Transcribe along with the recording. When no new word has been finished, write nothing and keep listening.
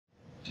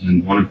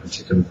And one in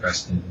particular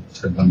fascinated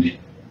Ted Bundy,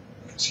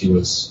 because he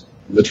was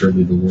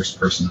literally the worst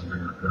person I've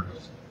ever heard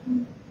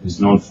of. He's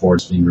known for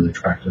just being really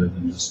attractive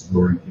and just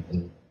luring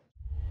people.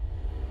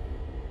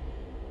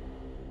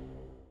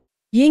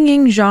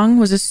 Yingying Zhang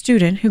was a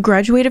student who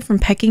graduated from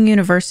Peking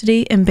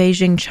University in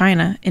Beijing,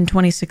 China in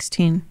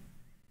 2016.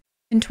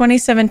 In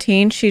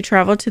 2017, she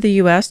traveled to the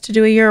US to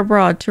do a year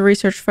abroad to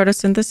research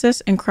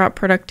photosynthesis and crop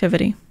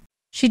productivity.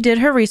 She did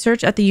her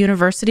research at the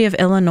University of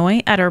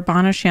Illinois at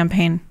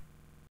Urbana-Champaign.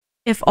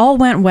 If all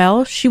went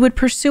well, she would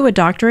pursue a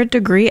doctorate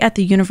degree at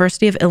the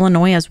University of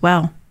Illinois as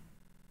well.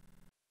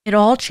 It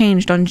all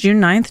changed on June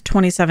 9,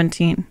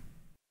 2017,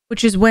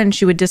 which is when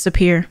she would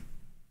disappear.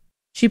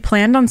 She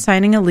planned on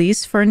signing a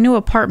lease for a new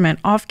apartment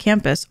off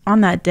campus on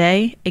that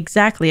day,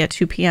 exactly at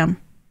 2 p.m.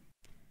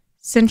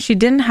 Since she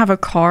didn't have a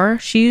car,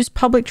 she used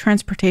public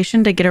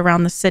transportation to get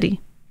around the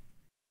city.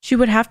 She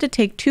would have to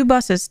take 2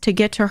 buses to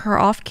get to her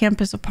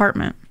off-campus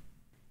apartment,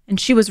 and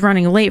she was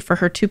running late for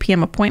her 2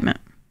 p.m. appointment.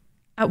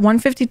 At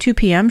 1:52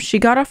 p.m., she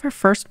got off her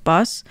first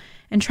bus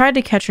and tried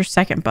to catch her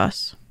second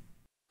bus.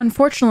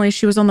 Unfortunately,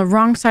 she was on the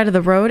wrong side of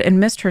the road and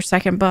missed her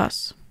second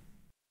bus.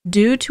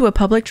 Due to a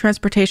public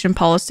transportation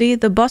policy,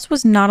 the bus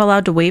was not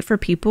allowed to wait for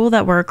people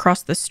that were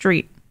across the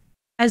street,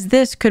 as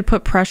this could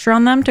put pressure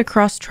on them to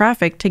cross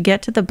traffic to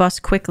get to the bus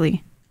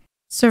quickly.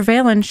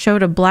 Surveillance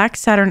showed a black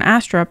Saturn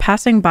Astra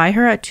passing by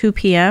her at 2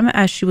 p.m.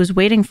 as she was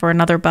waiting for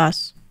another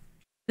bus.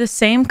 The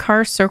same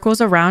car circles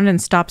around and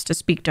stops to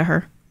speak to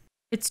her.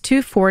 It's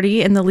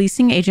 2:40 and the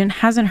leasing agent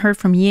hasn't heard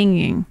from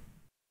Yingying.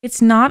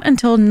 It's not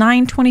until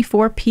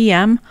 9:24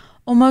 p.m.,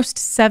 almost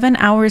 7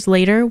 hours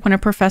later, when a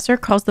professor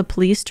calls the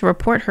police to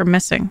report her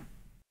missing.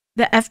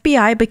 The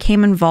FBI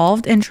became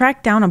involved and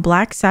tracked down a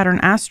black Saturn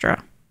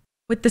Astra,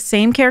 with the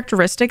same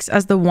characteristics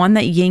as the one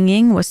that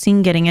Yingying was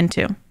seen getting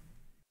into.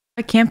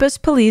 A campus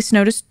police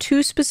noticed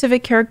 2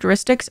 specific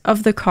characteristics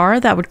of the car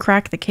that would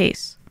crack the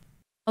case: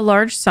 a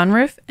large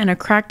sunroof and a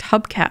cracked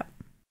hubcap.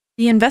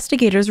 The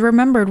investigators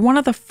remembered one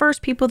of the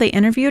first people they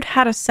interviewed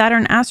had a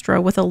Saturn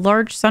Astra with a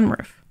large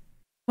sunroof.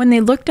 When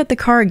they looked at the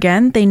car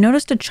again, they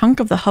noticed a chunk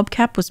of the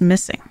hubcap was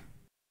missing.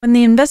 When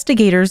the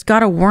investigators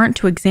got a warrant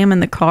to examine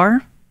the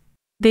car,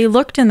 they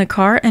looked in the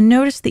car and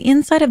noticed the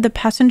inside of the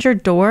passenger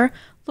door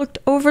looked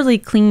overly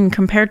clean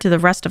compared to the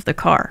rest of the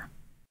car.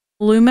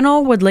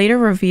 Luminol would later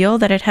reveal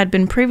that it had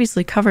been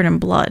previously covered in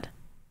blood.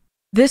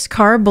 This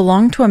car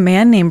belonged to a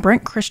man named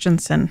Brendt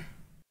Christensen.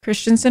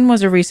 Christensen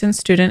was a recent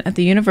student at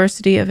the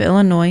University of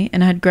Illinois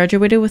and had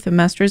graduated with a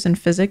master's in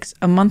physics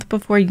a month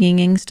before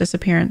Yingying's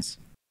disappearance.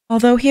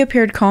 Although he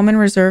appeared calm and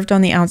reserved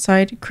on the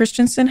outside,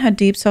 Christensen had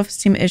deep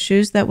self-esteem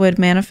issues that would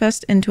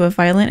manifest into a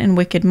violent and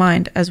wicked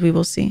mind, as we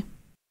will see.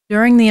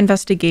 During the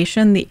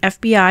investigation, the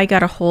FBI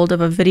got a hold of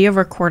a video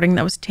recording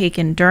that was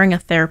taken during a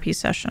therapy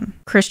session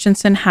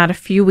Christensen had a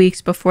few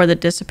weeks before the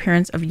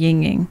disappearance of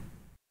Yingying.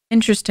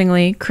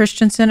 Interestingly,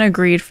 Christensen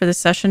agreed for the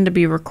session to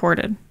be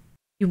recorded.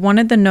 He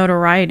wanted the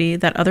notoriety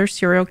that other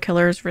serial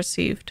killers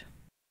received.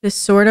 This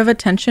sort of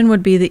attention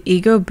would be the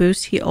ego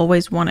boost he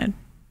always wanted.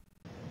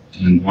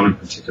 And one in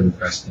particular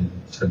fascinated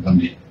Ted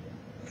Bundy,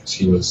 because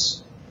he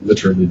was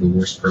literally the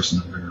worst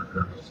person I've ever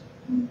heard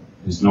of.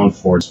 He's known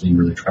for just being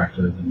really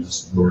attractive and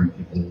just luring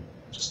people,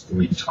 just the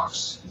way he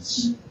talks.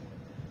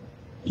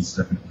 He's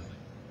definitely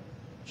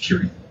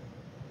curious.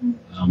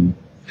 And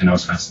I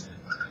was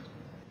fascinated by that.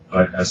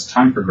 But as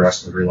time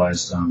progressed, I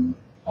realized,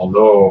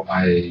 although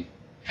I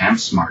am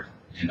smart,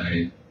 and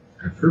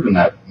I've proven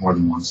that more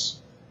than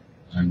once,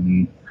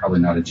 I'm probably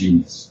not a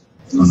genius.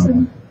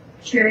 I'm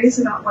curious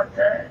about what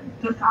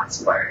the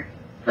thoughts were.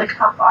 Like,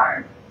 how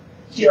far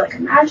do you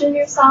imagine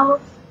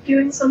yourself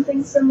doing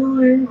something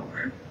similar,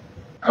 or?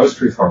 I was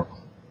pretty far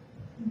along,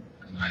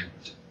 and I'll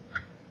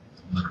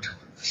never tell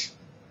her this.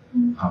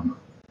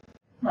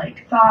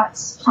 Like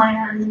thoughts,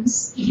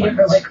 plans. Did you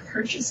ever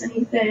purchase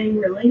anything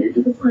related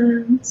to the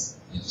plans?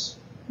 Yes.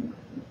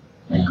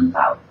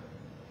 About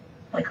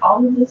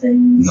all of the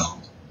things?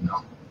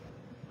 No.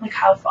 Like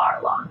how far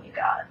along you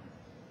got?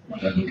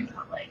 You got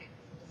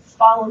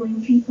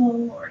following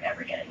people, or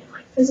ever getting in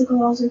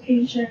physical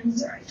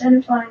altercations, or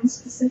identifying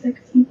specific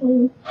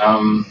people?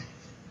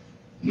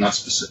 Not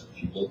specific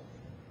people.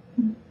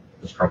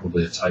 There's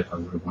probably a type I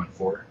would have went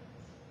for.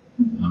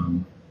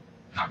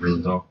 Not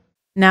really though.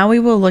 Now we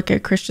will look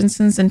at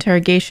Christensen's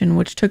interrogation,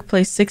 which took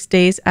place 6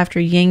 days after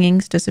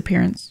Yingying's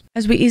disappearance.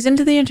 As we ease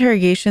into the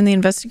interrogation, the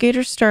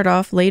investigators start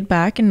off laid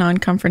back and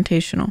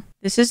non-confrontational.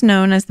 This is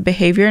known as the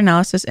behavior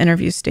analysis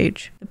interview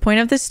stage. The point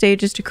of this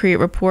stage is to create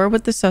rapport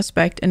with the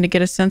suspect and to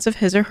get a sense of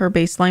his or her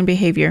baseline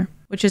behavior,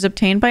 which is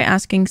obtained by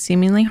asking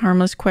seemingly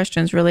harmless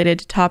questions related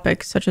to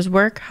topics such as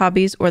work,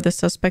 hobbies, or the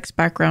suspect's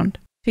background.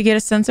 To get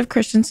a sense of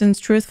Christensen's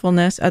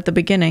truthfulness at the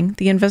beginning,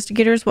 the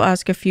investigators will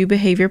ask a few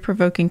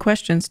behavior-provoking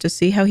questions to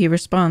see how he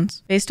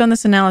responds. Based on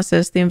this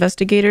analysis, the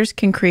investigators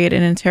can create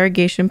an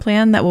interrogation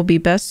plan that will be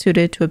best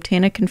suited to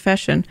obtain a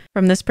confession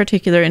from this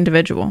particular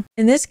individual.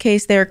 In this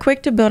case, they are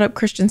quick to build up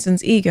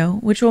Christensen's ego,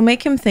 which will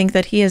make him think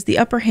that he has the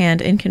upper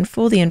hand and can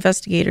fool the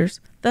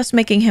investigators, thus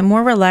making him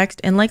more relaxed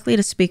and likely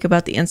to speak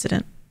about the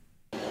incident.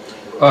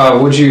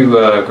 What'd you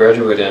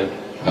graduate in?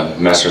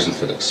 Master's in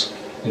physics.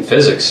 In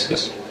physics?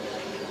 Yes.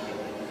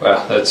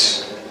 Wow,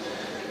 that's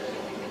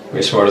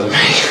way smarter than me.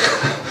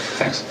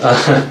 Thanks.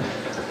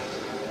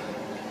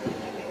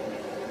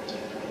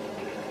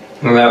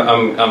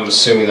 I'm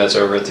assuming that's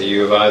over at the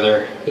U of I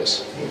there?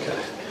 Yes. Okay.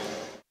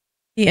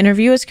 The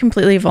interview is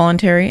completely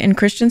voluntary, and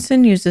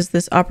Christensen uses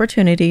this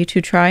opportunity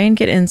to try and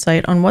get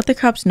insight on what the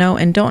cops know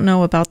and don't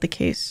know about the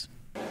case.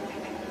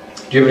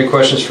 Do you have any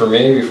questions for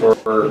me before?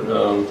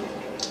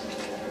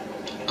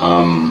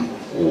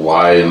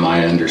 Why am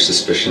I under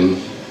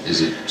suspicion?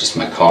 Is it just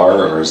my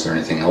car, or is there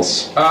anything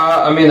else?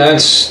 I mean,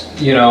 that's,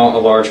 you know, a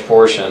large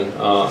portion.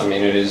 I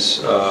mean, it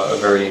is a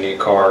very unique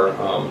car.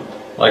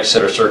 Like I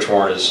said, our search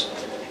warrant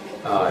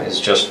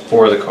is just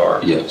for the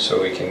car. Yeah.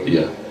 So we can,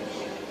 Yeah.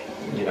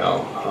 you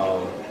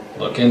know,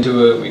 look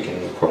into it. We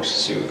can, Of course.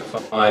 see what we can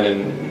find,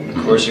 and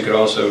of course, you could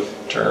also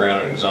turn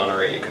around and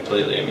exonerate you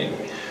completely. I mean,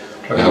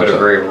 we're talking about a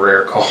very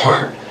rare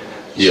car.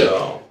 Yeah.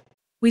 So.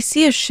 We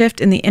see a shift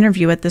in the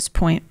interview at this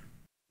point.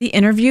 The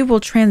interview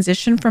will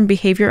transition from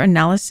behavior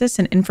analysis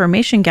and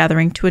information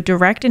gathering to a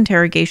direct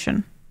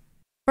interrogation.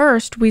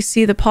 First, we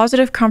see the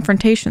positive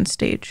confrontation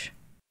stage,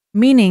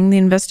 meaning the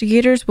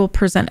investigators will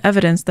present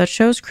evidence that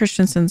shows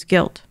Christensen's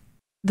guilt.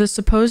 The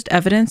supposed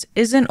evidence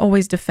isn't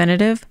always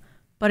definitive,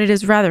 but it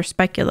is rather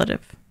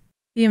speculative.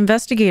 The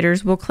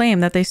investigators will claim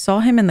that they saw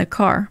him in the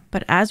car,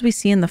 but as we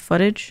see in the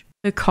footage,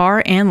 the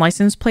car and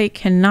license plate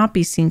cannot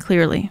be seen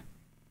clearly.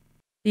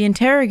 The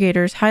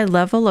interrogator's high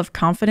level of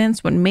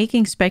confidence when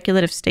making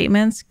speculative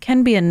statements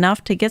can be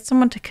enough to get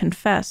someone to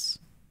confess,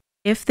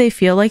 if they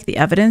feel like the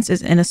evidence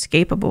is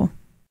inescapable.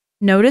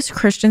 Notice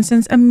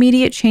Christensen's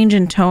immediate change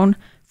in tone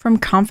from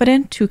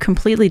confident to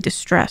completely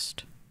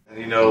distressed. And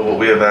you know what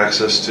we have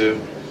access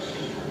to?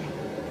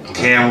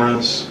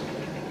 Cameras.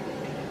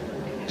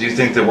 Do you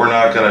think that we're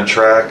not going to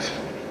track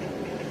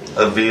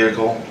a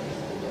vehicle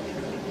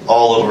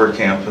all over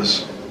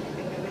campus?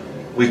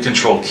 We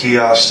control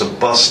kiosks to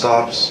bus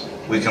stops.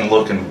 We can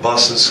look in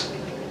buses.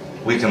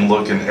 We can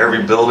look in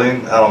every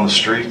building out on the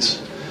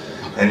streets.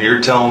 And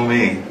you're telling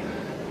me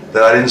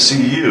that I didn't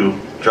see you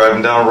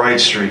driving down Wright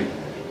Street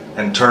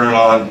and turning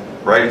on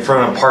right in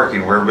front of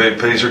parking where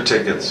everybody pays their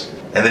tickets.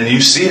 And then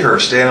you see her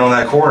standing on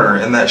that corner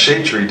in that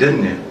shade tree,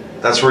 didn't you?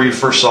 That's where you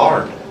first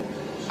saw her.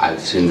 I've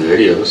seen the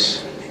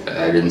videos.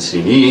 I didn't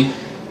see me.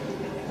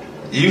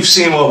 You've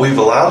seen what we've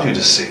allowed you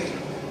to see.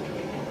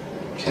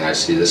 Can I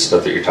see this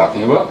stuff that you're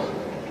talking about?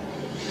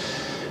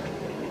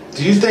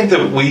 Do you think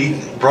that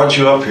we brought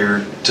you up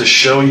here to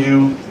show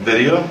you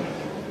video?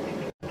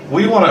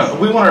 We want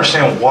to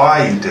understand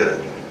why you did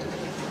it.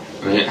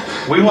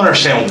 Yeah. We want to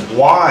understand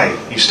why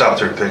you stopped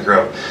her to pick her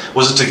up.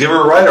 Was it to give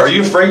her a ride? Are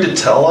you afraid to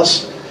tell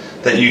us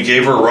that you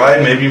gave her a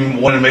ride? Maybe you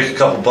wanted to make a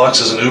couple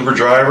bucks as an Uber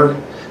driver,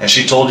 and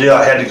she told you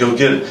I had to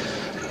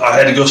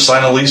go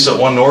sign a lease at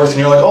One North, and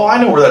you're like, oh,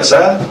 I know where that's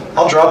at.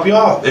 I'll drop you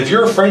off. If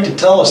you're afraid to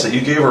tell us that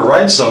you gave her a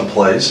ride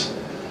someplace,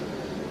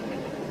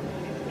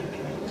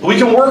 we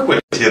can work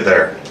with you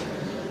there.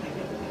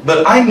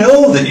 But I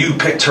know that you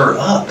picked her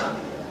up.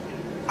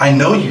 I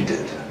know you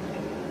did.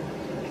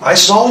 I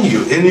saw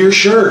you in your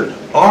shirt,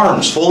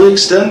 arms fully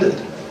extended.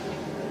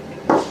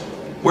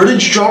 Where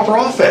did you drop her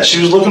off at? She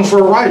was looking for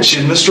a ride. She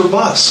had missed her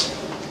bus.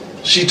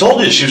 She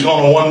told you she was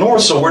going to One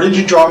North, so where did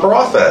you drop her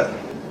off at?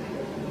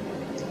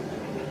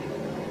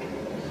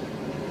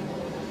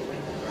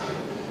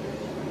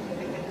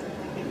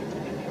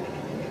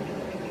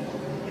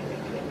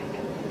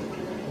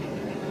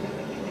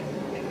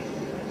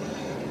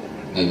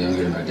 Maybe I'm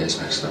getting my days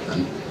mixed up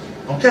then.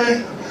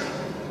 Okay.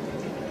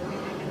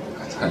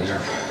 I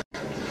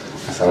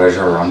thought I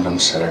drove around on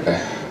Saturday.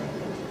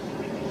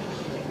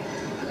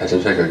 I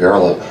did pick a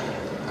girl up.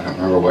 I don't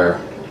remember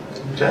where.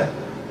 Okay.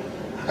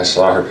 I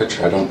saw her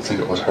picture. I don't think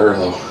it was her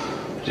though.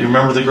 Do you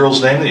remember the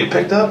girl's name that you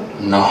picked up?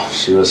 No,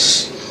 she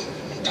was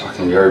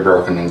talking very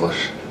broken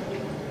English.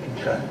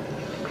 Okay.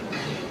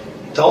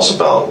 Tell us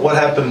about what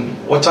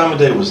happened. What time of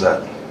day was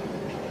that?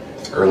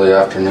 Early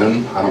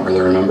afternoon. I don't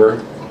really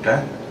remember.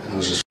 Okay. I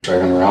was just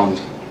driving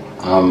around.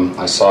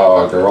 I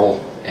saw a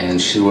girl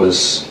and she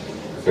was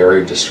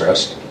very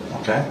distressed.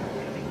 Okay.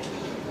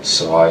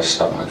 So I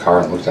stopped my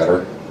car and looked at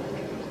her.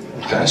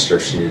 Okay. I asked her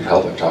if she needed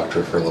help. I talked to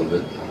her for a little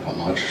bit, not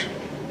much.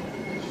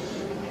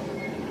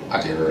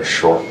 I gave her a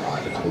short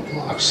ride, a couple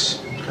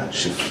blocks. Okay.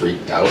 She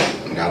freaked out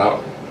and got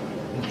out.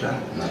 Okay.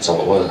 And that's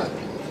all it was.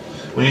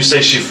 When you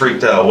say she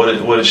freaked out, what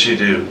did she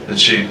do? Did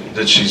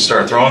she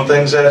start throwing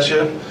things at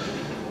you?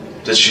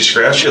 Did she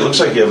scratch you? It looks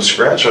like you have a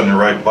scratch on your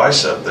right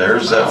bicep there.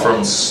 Is that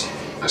from...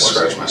 I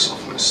scratched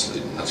myself in my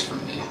sleep. That's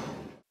from me.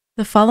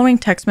 The following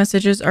text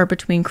messages are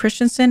between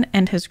Christensen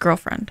and his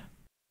girlfriend.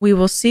 We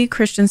will see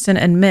Christensen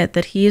admit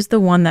that he is the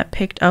one that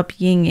picked up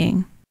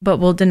Yingying, but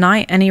will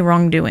deny any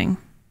wrongdoing.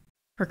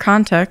 For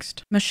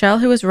context, Michelle,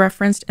 who is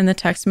referenced in the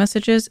text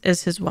messages,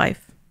 is his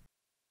wife.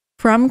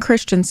 From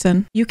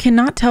Christensen, you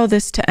cannot tell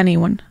this to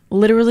anyone,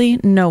 literally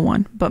no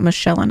one, but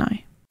Michelle and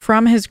I.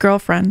 From his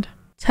girlfriend,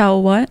 tell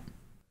what?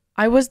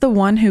 I was the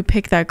one who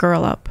picked that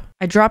girl up.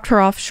 I dropped her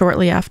off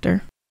shortly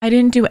after. I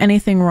didn't do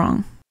anything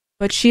wrong.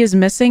 but she is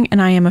missing and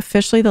I am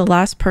officially the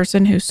last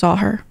person who saw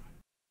her.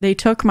 They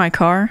took my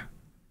car.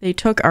 They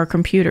took our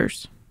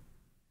computers.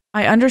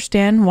 I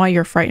understand why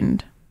you're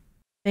frightened.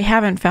 They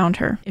haven't found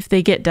her. If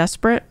they get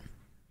desperate,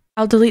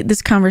 I'll delete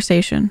this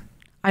conversation.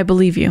 I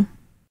believe you.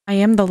 I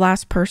am the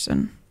last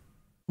person.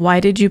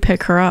 Why did you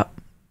pick her up?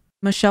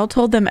 Michelle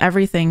told them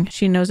everything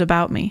she knows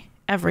about me.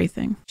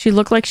 Everything. She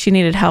looked like she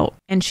needed help,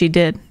 and she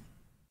did.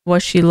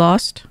 Was she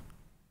lost?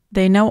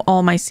 They know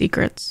all my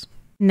secrets.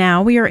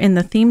 Now we are in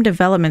the theme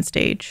development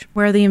stage,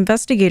 where the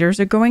investigators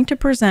are going to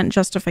present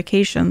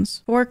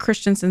justifications for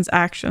Christensen's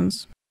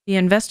actions. The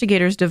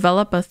investigators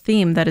develop a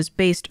theme that is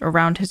based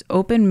around his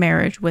open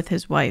marriage with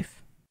his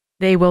wife.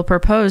 They will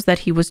propose that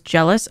he was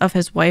jealous of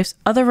his wife's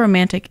other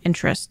romantic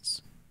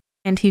interests,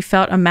 and he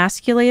felt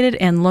emasculated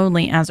and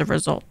lonely as a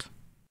result.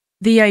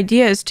 The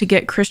idea is to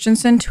get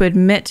Christensen to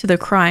admit to the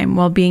crime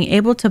while being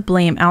able to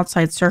blame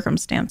outside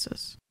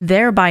circumstances,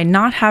 thereby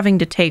not having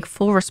to take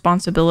full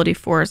responsibility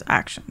for his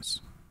actions.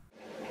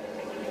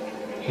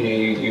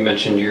 You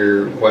mentioned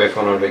your wife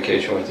went on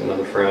vacation with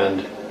another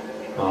friend.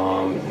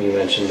 You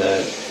mentioned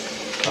that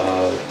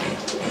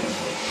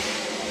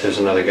there's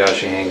another guy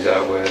she hangs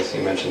out with.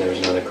 You mentioned there's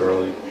another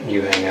girl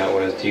you hang out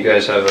with. Do you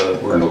guys have a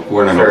we're in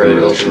an fairly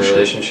open open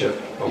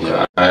relationship? Okay.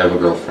 Yeah, I have a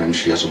girlfriend.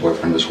 She has a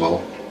boyfriend as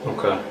well.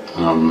 Okay.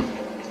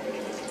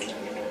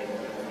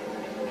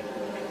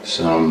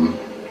 Some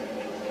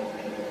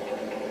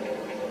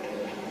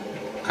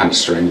kind of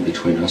strain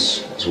between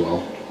us as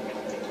well,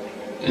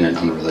 in an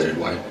unrelated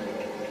way.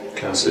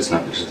 Okay. It's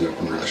not because of the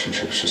open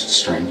relationship, it's just a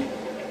strain.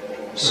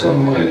 So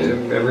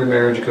every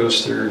marriage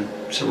goes through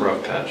some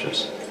rough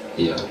patches.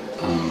 Yeah.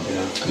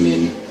 Yeah. I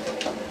mean,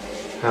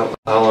 how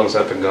long has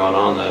that been going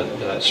on,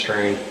 that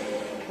strain?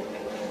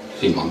 a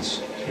few months.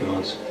 A few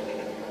months.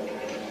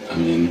 I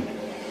mean,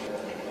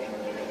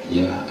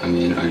 yeah, I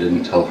mean, I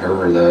didn't tell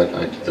her that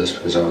I did this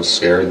because I was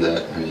scared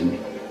that, I mean,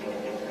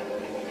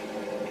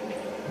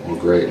 well,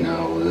 great,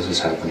 now this is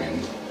happening.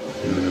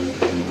 I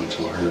didn't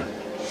tell her.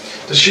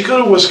 Did she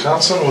go to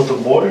Wisconsin with a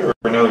boy or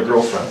another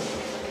girlfriend?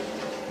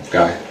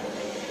 Guy.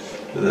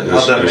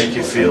 How'd that make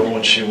you feel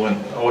when she went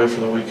away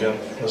for the weekend,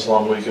 this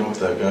long weekend with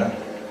that guy?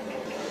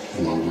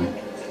 Lonely.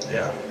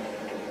 Yeah.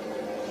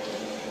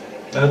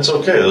 And it's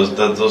okay,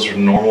 those are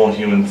normal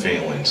human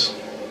feelings.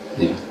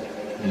 Yeah.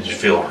 Did you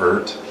feel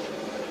hurt?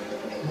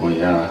 Well,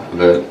 yeah,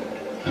 but,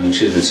 I mean,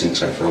 she's been seeing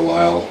Sai for a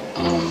while.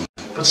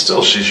 But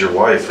still, she's your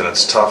wife, and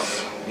it's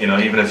tough, you know,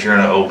 even if you're in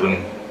an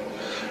open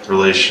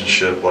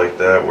relationship like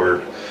that,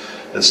 where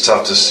it's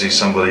tough to see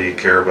somebody you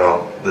care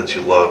about, that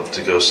you love,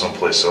 to go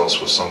someplace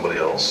else with somebody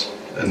else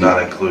and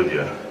not include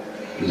you.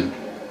 Yeah.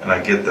 And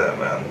I get that,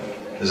 man.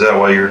 Is that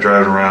why you were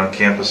driving around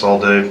campus all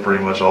day,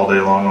 pretty much all day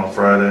long on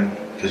Friday?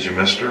 Because you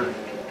missed her?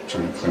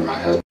 Trying to clear my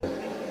head.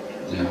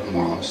 Yeah,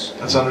 more or less.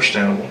 That's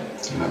understandable.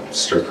 I was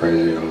stir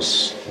crazy, I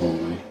was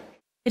lonely.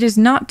 It is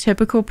not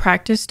typical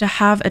practice to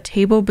have a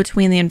table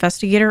between the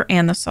investigator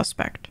and the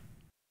suspect,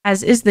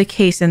 as is the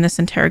case in this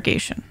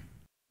interrogation.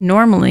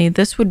 Normally,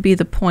 this would be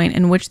the point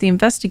in which the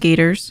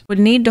investigators would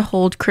need to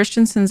hold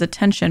Christensen's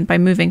attention by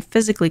moving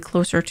physically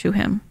closer to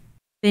him.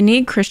 They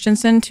need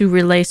Christensen to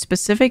relay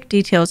specific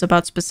details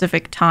about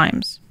specific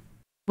times,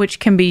 which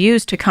can be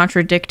used to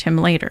contradict him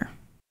later.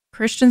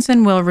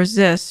 Christensen will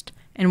resist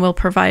and will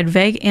provide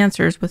vague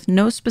answers with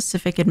no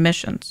specific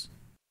admissions.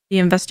 The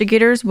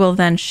investigators will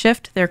then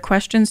shift their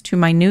questions to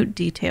minute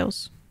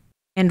details,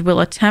 and will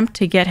attempt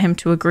to get him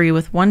to agree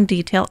with one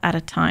detail at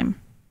a time.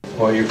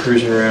 While you're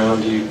cruising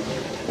around, you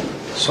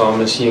saw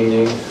Miss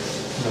Yingying.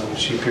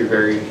 She appeared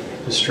very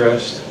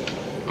distressed.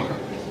 Okay.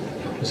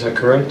 Is that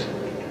correct?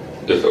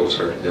 If it was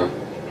her, yeah.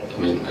 I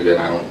mean, again,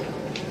 I don't...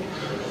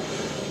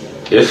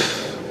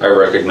 If I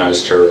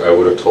recognized her, I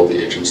would have told the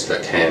agents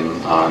that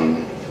came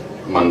on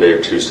Monday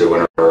or Tuesday,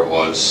 whenever it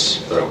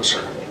was, that it was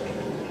her.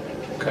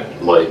 Okay.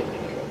 Like,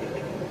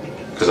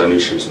 because I knew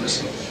she was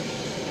missing.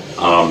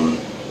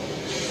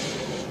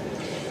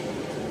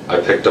 I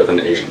picked up an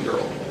Asian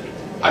girl.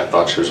 I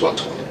thought she was about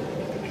 20.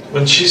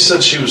 When she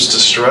said she was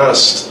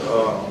distressed,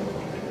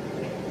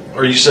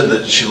 or you said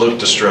that she looked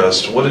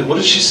distressed, what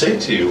did she say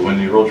to you when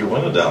you rolled your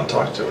window down and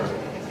talked to her?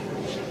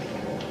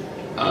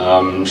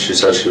 She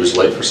said she was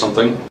late for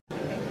something.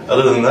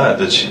 Other than that,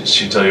 did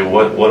she tell you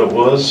what it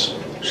was?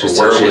 She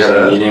said she had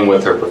a meeting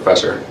with her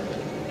professor.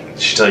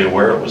 Did she tell you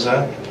where it was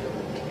at?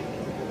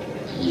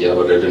 Yeah,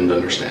 but I didn't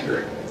understand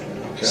her.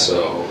 Okay.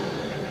 So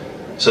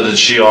did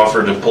she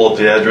offer to pull up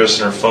the address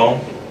in her phone?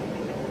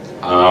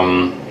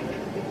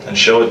 And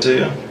show it to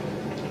you?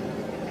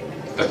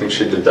 I think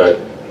she did that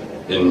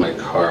in my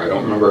car. I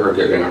don't remember her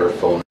getting out her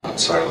phone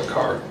outside of the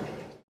car.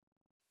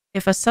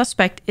 If a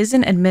suspect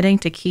isn't admitting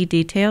to key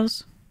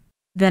details,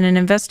 then an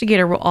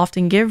investigator will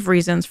often give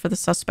reasons for the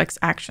suspect's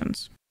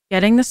actions.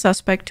 Getting the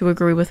suspect to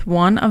agree with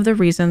one of the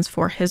reasons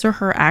for his or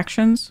her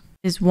actions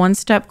is one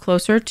step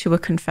closer to a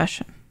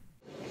confession.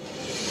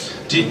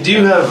 Do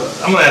you have,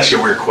 I'm going to ask you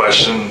a weird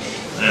question,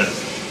 and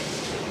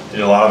you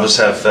know, a lot of us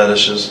have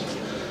fetishes.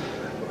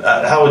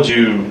 How would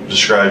you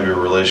describe your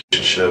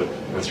relationship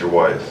with your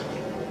wife?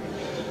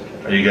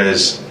 Are you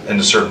guys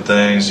into certain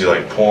things? Do you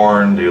like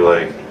porn? Do you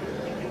like...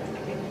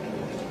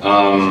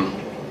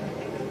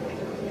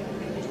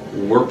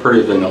 We're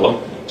pretty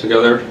vanilla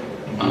together.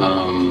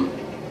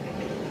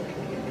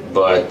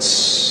 But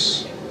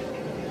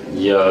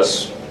yeah,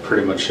 that's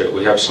pretty much it.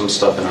 We have some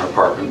stuff in our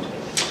apartment.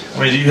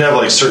 I mean, do you have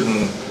like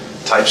certain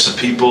types of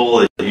people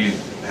that you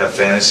have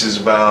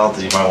fantasies about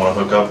that you might want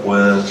to hook up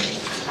with?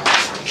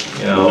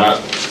 You know,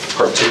 Not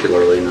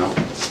particularly, no.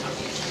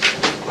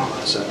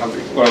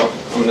 Well,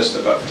 I'm gonna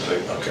step up for you.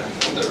 okay.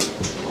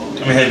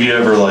 I mean, have you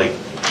ever like?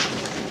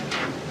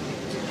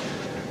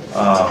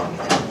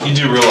 You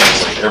do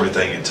realize like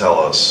everything you tell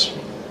us,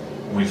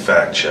 we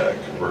fact check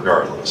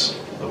regardless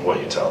of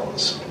what you tell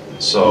us.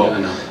 So, Yeah,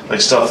 I know.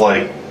 like stuff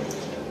like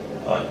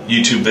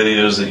YouTube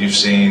videos that you've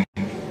seen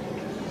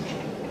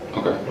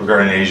Okay.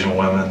 regarding Asian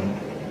women.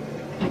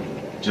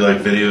 Do you like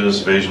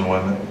videos of Asian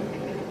women?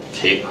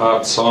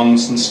 K-pop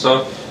songs and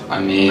stuff. I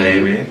mean,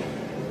 Maybe.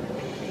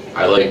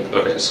 I like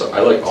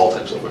all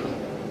types of women.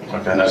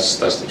 Okay. And that's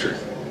the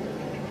truth.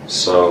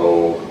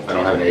 So I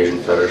don't have an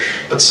Asian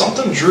fetish. But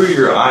something drew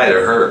your eye to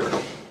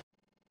her.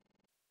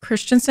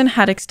 Christensen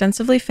had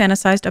extensively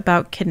fantasized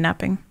about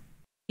kidnapping.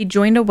 He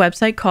joined a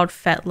website called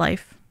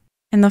FetLife,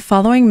 and the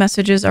following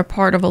messages are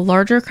part of a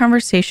larger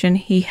conversation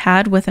he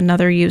had with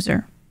another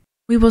user.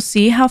 We will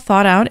see how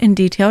thought out and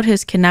detailed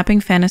his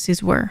kidnapping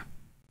fantasies were.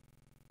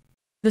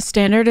 The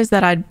standard is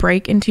that I'd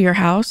break into your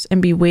house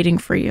and be waiting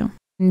for you,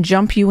 and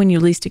jump you when you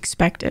least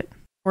expect it,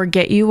 or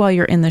get you while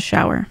you're in the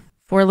shower.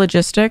 For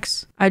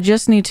logistics, I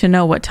just need to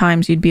know what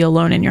times you'd be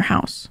alone in your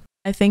house.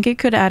 I think it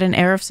could add an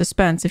air of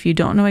suspense if you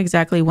don't know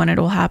exactly when it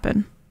will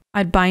happen.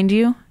 I'd bind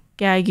you,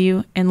 gag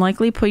you, and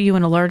likely put you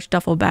in a large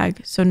duffel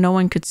bag so no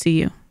one could see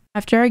you.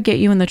 After I get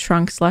you in the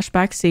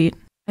trunk/back seat,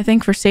 I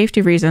think for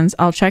safety reasons,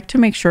 I'll check to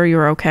make sure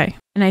you're okay.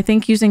 And I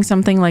think using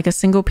something like a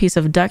single piece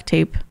of duct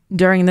tape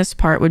during this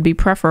part would be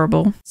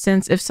preferable,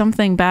 since if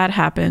something bad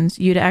happens,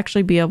 you'd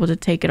actually be able to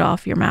take it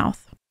off your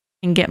mouth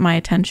and get my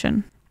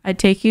attention. I'd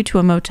take you to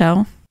a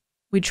motel.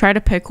 We'd try to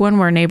pick one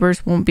where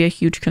neighbors won't be a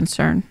huge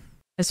concern.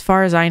 As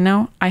far as I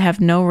know, I have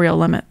no real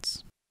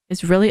limits.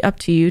 It's really up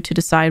to you to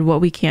decide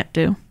what we can't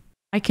do.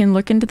 I can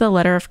look into the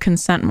letter of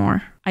consent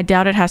more. I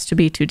doubt it has to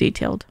be too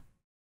detailed.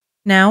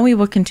 Now we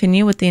will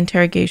continue with the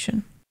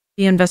interrogation.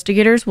 The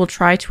investigators will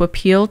try to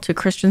appeal to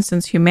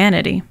Christensen's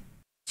humanity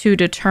to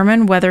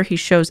determine whether he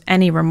shows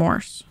any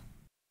remorse.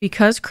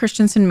 Because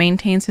Christensen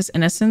maintains his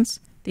innocence,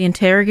 the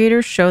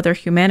interrogators show their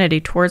humanity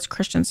towards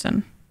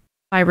Christensen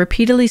by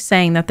repeatedly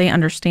saying that they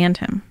understand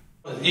him.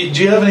 Do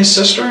you have any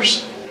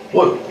sisters?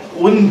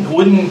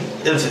 Wouldn't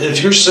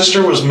if your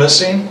sister was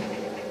missing,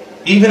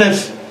 even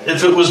if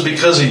it was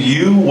because of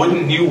you,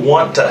 wouldn't you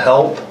want to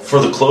help for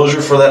the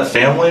closure for that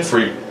family, for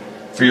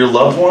your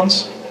loved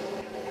ones?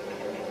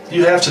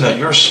 You have to know,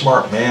 you're a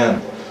smart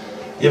man.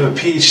 You have a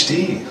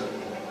PhD,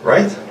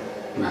 right?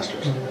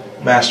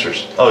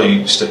 Master's. Oh,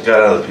 you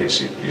got out of the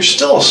PhD. You're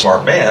still a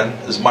smart man,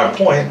 is my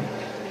point.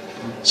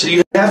 So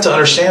you have to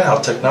understand how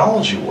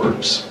technology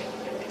works.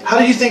 How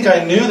do you think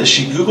I knew that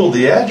she Googled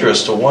the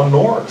address to 1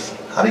 North?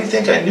 How do you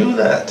think I knew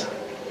that?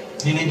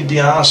 You need to be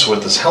honest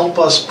with us. Help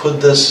us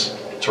put this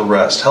to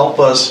rest. Help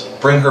us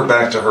bring her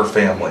back to her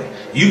family.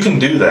 You can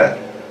do that.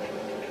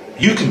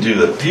 You can do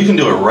that. You can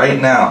do it right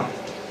now.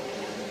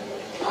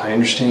 I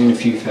understand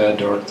if you've had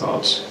dark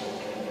thoughts.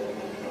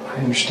 I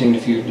understand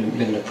if you've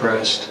been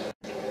depressed.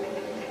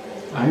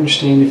 I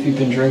understand if you've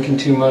been drinking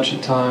too much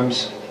at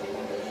times.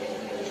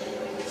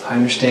 I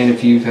understand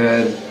if you've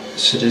had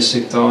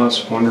sadistic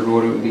thoughts, wondered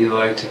what it would be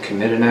like to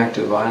commit an act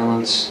of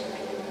violence.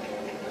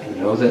 I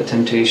know that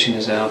temptation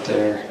is out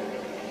there.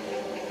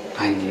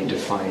 I need to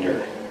find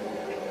her.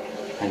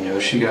 I know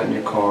she got in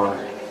your car.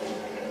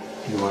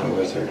 You went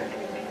with her.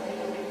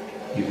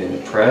 You've been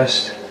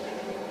depressed.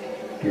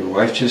 Your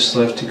wife just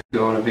left to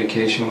go on a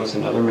vacation with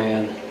another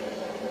man.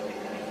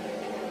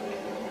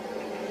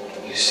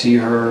 You see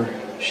her,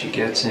 she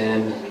gets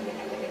in.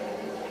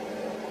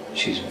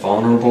 She's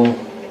vulnerable.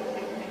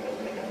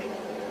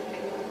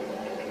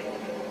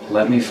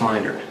 Let me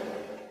find her.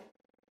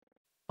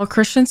 While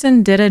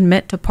Christensen did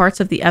admit to parts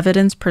of the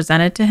evidence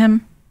presented to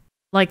him,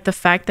 like the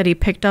fact that he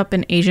picked up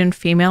an Asian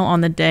female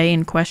on the day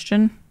in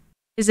question,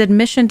 his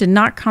admission did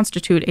not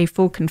constitute a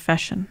full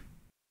confession.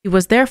 He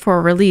was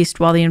therefore released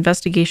while the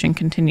investigation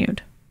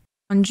continued.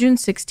 On June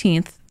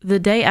 16th, the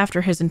day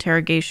after his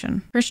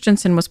interrogation,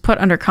 Christensen was put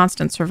under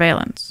constant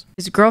surveillance.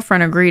 His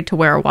girlfriend agreed to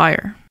wear a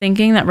wire,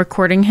 thinking that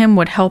recording him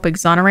would help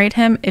exonerate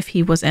him if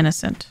he was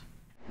innocent.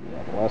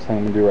 Yeah, the last thing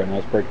I'm going to do right now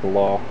is break the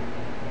law.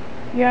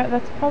 Yeah,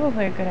 that's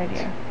probably a good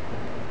idea.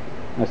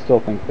 I still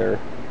think they're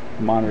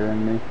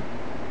monitoring me.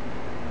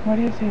 Why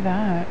do you say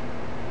that?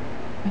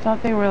 I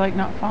thought they were, like,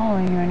 not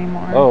following you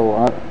anymore.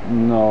 Oh,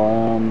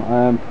 no,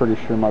 I'm pretty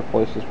sure my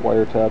place is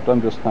wiretapped.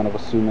 I'm just kind of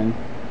assuming.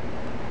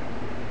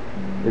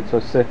 It's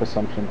a safe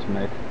assumption to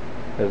make.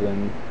 As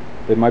in,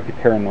 they might be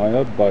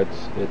paranoia, but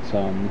it's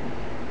a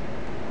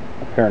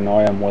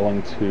paranoia I'm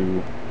willing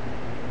to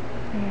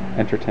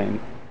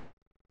entertain.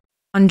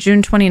 On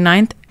June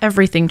 29th,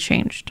 everything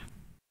changed.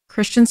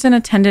 Christensen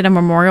attended a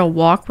memorial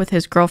walk with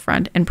his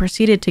girlfriend and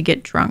proceeded to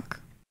get drunk.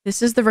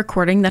 This is the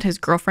recording that his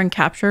girlfriend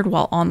captured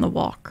while on the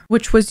walk,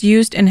 which was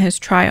used in his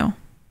trial.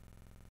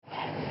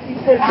 You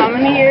said how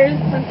many years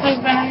since there's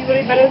been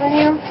anybody better than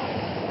you?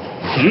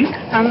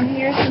 How many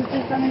years since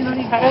there's been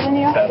anybody better than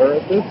you? Better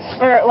at this?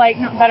 Or like,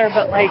 not better,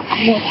 but like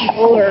more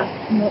people or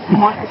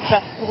more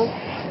successful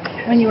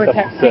when you were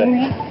texting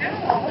me?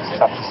 It's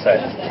tough to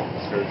say.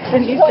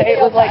 Didn't you say it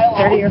was like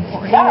 30 or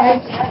 40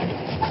 years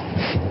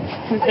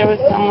since there was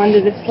someone to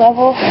this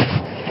level?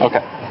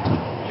 Okay.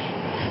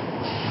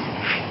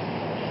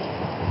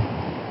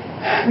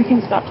 We can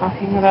stop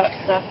talking about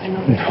stuff. I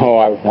know. No,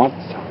 I want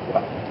to talk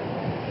about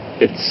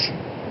it. It's...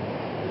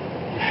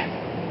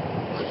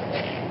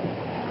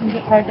 Is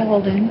it hard to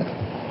hold in? I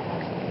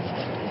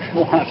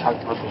don't want to talk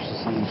about this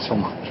with someone so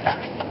much.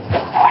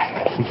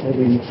 I'm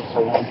holding it for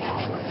so long.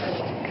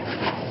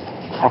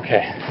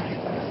 Okay.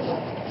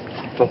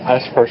 The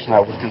last person I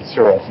would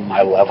consider at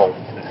my level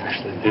that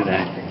actually did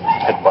anything was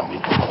Ted Bundy.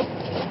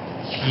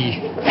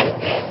 He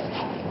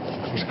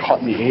was caught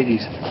in the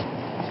 80s.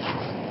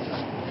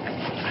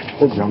 I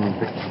told you I'm a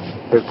victim.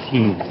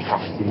 13,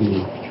 talking to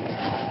me.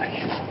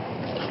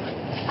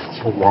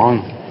 So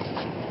long.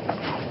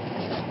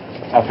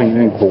 I've been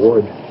getting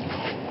bored.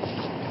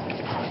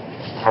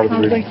 Part of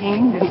the Sounds like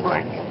Yingying didn't bore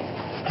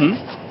you.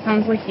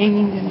 Sounds like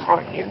Yingying didn't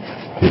bore you.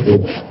 She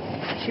did.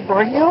 She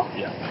bored you?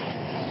 Yeah.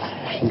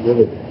 She did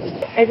it.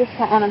 I just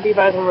don't want to be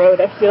by the road.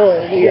 I feel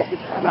weird to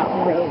come out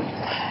the road.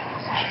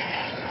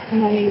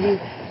 And I need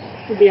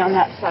to be on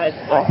that side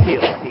so I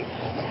feel safe.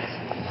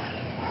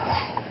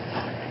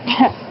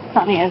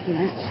 Funny, isn't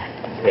it?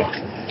 Yeah.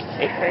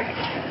 Safer.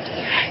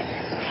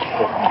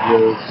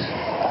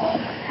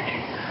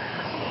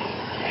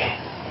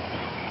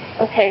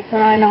 Okay, so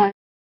now I know.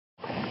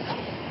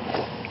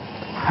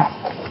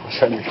 What does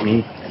that make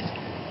me?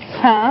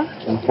 Huh?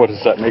 What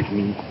does that make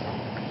me?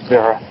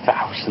 There are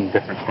 1,000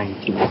 different things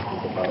to think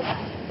about.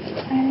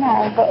 I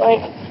know, but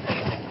like,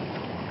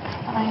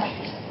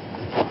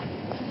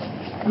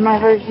 my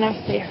version of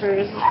safer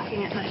is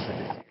walking at night with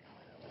a cigarette.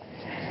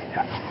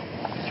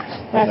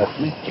 Yeah. That's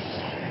me.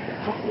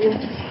 That's you.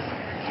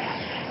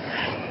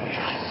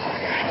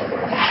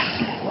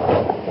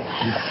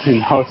 You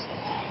know,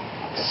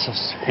 it's so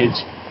strange.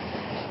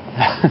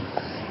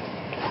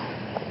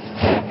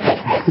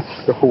 It's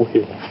so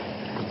weird.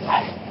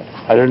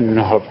 I don't even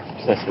know how to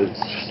process it. It's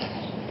just,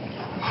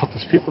 all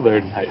those people there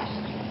tonight,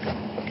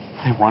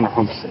 they want to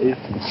home safe,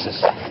 and it's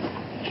just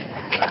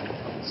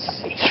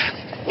safe.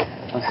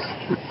 What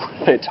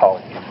are they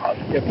talking about?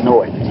 You have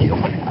no idea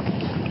what happened.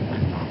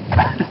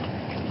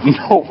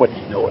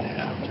 Nobody knows what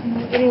happened.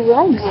 Nobody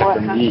will know what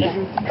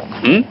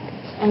happened.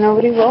 And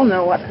nobody will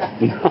know what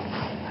happened.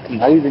 No,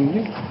 not even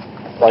you.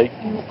 Like,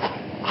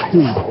 I'm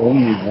the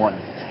only one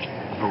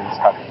who was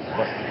happy.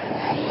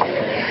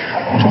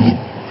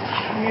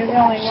 You're the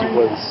only She one.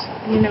 was.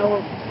 You know,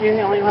 you're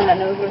the only one that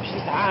knows where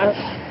she's at.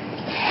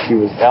 She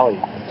was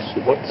valiant. She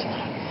was.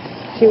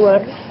 She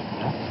was.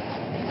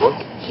 She was.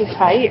 She's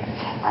tight.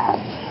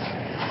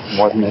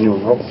 More than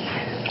anyone else.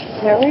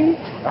 Really?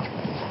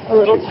 A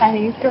little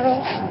Chinese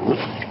girl?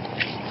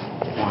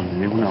 More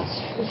than anyone else.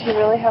 Does she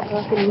really have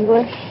broken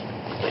English?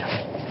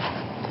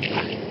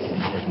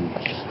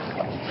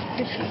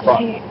 Did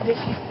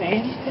she say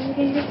anything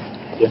to you?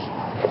 Yeah.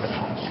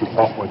 She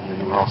fought more than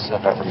anyone else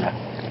I've ever met.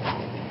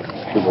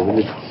 She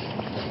believed.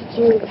 Did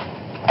you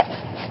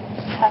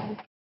have a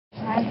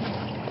time?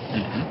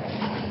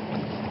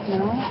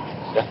 No?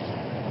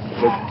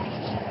 Yeah.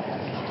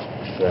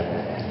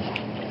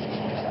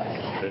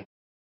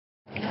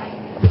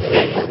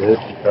 I did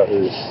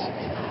because,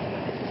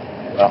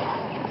 well,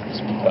 it's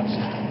because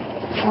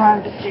I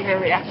wanted to see her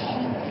reaction.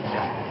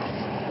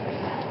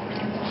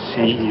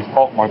 she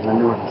fought more than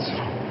anyone else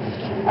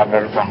I've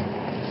ever found.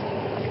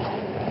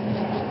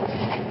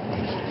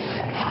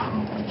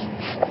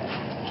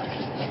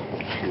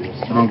 She was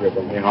stronger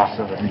than me, and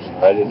also the reason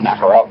that I didn't knock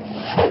her out.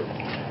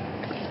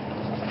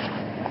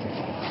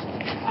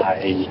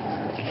 I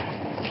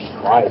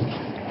tried,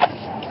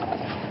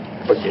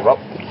 but gave up.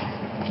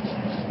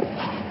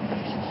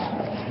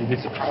 You'd be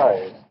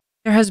surprised.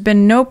 There has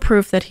been no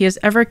proof that he has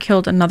ever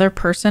killed another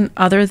person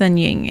other than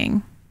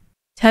Yingying.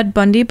 Ted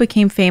Bundy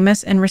became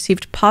famous and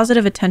received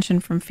positive attention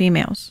from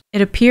females.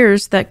 It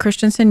appears that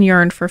Christensen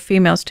yearned for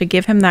females to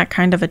give him that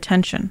kind of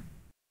attention.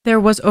 There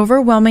was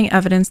overwhelming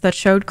evidence that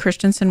showed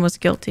Christensen was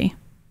guilty,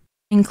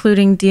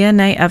 including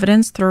DNA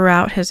evidence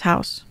throughout his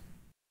house.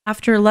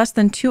 After less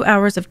than 2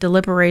 hours of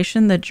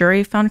deliberation, the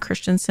jury found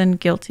Christensen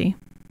guilty.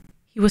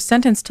 He was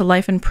sentenced to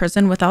life in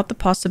prison without the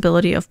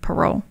possibility of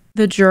parole.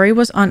 The jury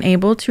was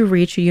unable to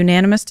reach a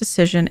unanimous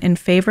decision in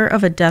favor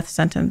of a death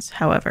sentence,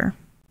 however.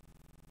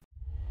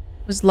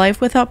 Was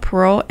life without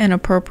parole an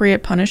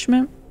appropriate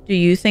punishment? Do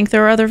you think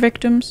there are other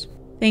victims?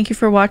 Thank you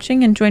for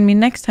watching, and join me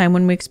next time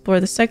when we explore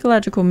the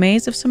psychological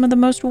maze of some of the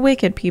most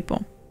wicked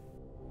people.